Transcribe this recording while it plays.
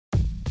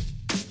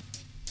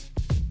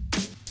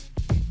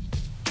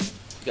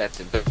got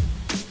the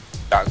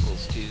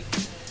goggles too.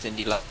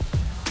 Cindy Lauper.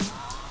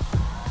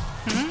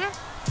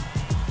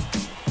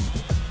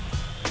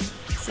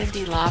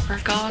 Cindy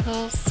Lauper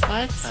goggles?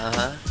 What?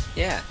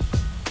 Yeah.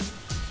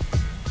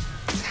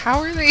 How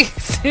are they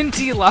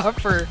Cindy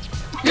Lauper?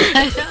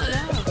 I don't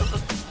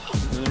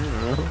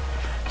know.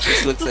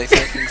 Just looks like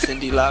something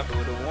Cindy Lauper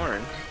would have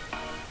worn.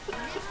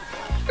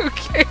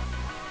 Okay.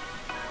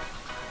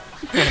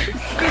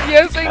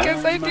 Yes, I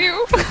guess I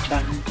do.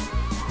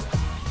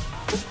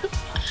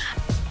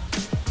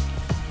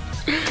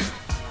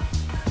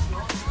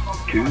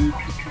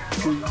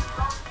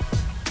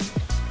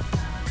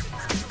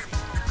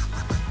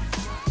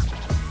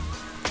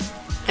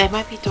 They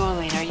might be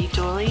dueling. Are you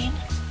dueling?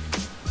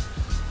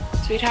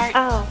 Sweetheart?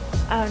 Oh,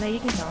 no, you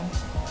can tell him.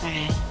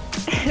 Okay.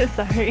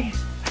 Sorry.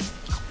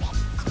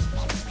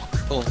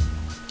 Boom.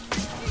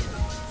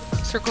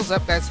 Circle's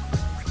up, guys.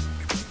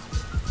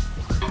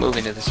 Move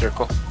into the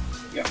circle.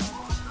 Yeah.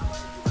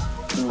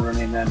 We're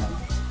running that now.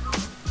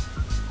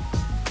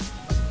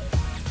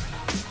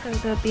 Go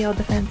the BL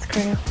defense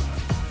crew.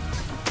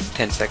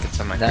 10 seconds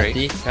on my That crate.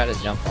 D tried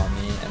to jump on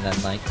me, and then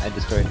like I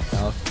destroyed his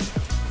house,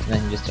 and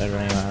then he just started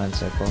running around in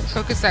circles.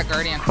 Focus that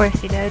Guardian. Of course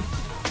he did.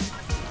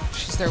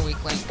 She's their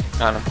weak link.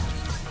 On him.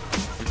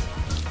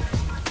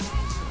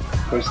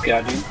 First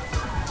Guardian.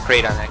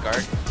 Crate on that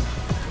guard.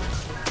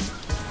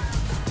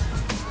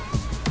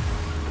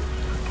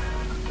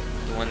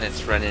 The one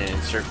that's running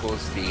in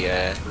circles,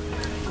 the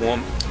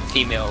one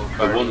female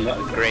guardian one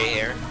with gray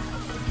hair.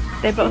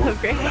 They both have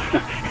gray.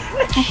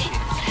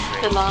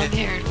 The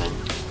long-haired one.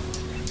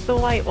 The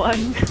white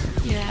one.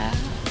 Yeah.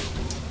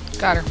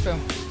 Got her.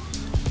 Boom.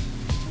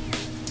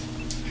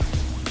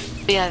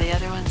 But yeah, the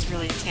other one's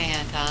really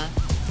tanned, huh?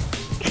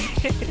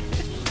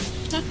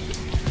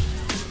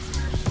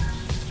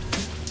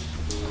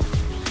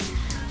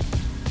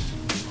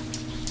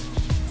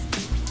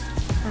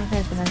 Oh,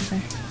 there's the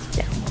answer.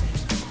 Yeah.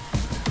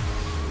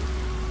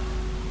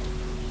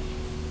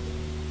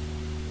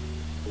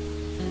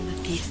 And the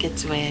thief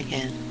gets away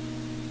again.